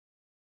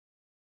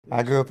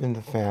I grew up in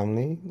the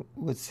family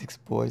with 6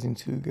 boys and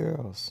 2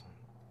 girls.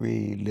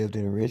 We lived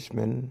in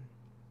Richmond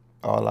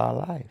all our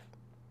life.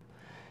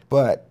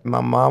 But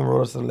my mom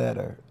wrote us a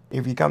letter.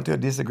 If you come to a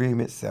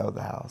disagreement, sell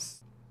the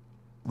house.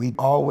 We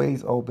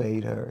always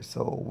obeyed her,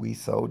 so we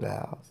sold the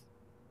house.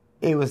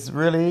 It was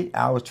really,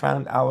 I was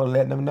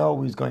letting them know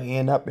we was going to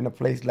end up in a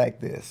place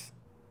like this.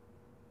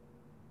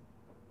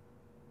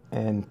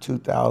 In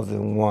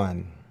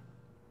 2001,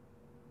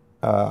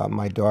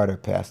 my daughter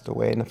passed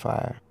away in the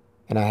fire,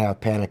 and I have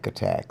panic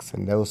attacks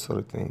and those sort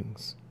of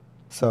things.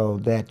 So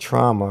that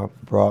trauma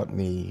brought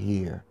me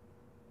here.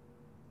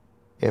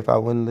 If I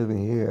wasn't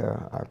living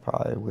here, I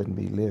probably wouldn't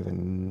be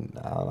living,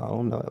 I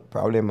don't know,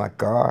 probably in my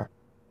car.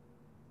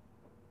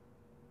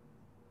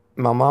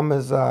 My mom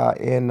is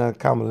in a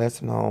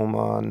convalescent home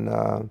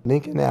on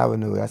Lincoln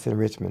Avenue. That's in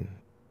Richmond.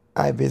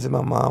 I visit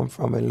my mom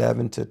from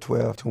 11 to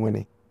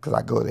 12:20 because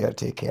I go there to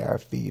take care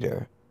of her, feed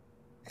her.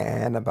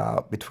 And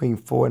about between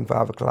 4 and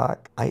 5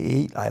 o'clock, I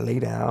eat, I lay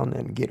down,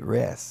 and get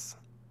rest.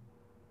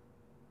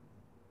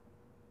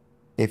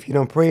 If you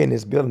don't pray in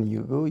this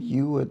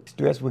building,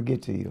 stress will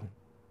get to you.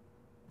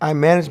 I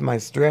manage my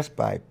stress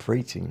by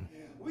preaching.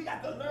 We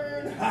got to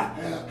learn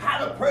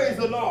how to praise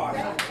the Lord. We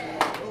got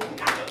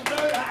to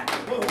learn how to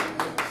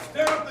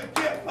stir up the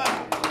gift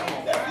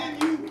that's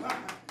in you.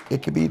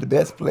 It could be the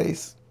best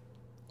place,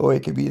 or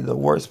it could be the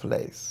worst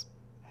place.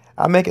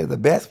 I make it the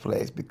best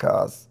place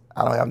because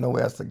I don't have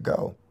nowhere else to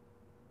go.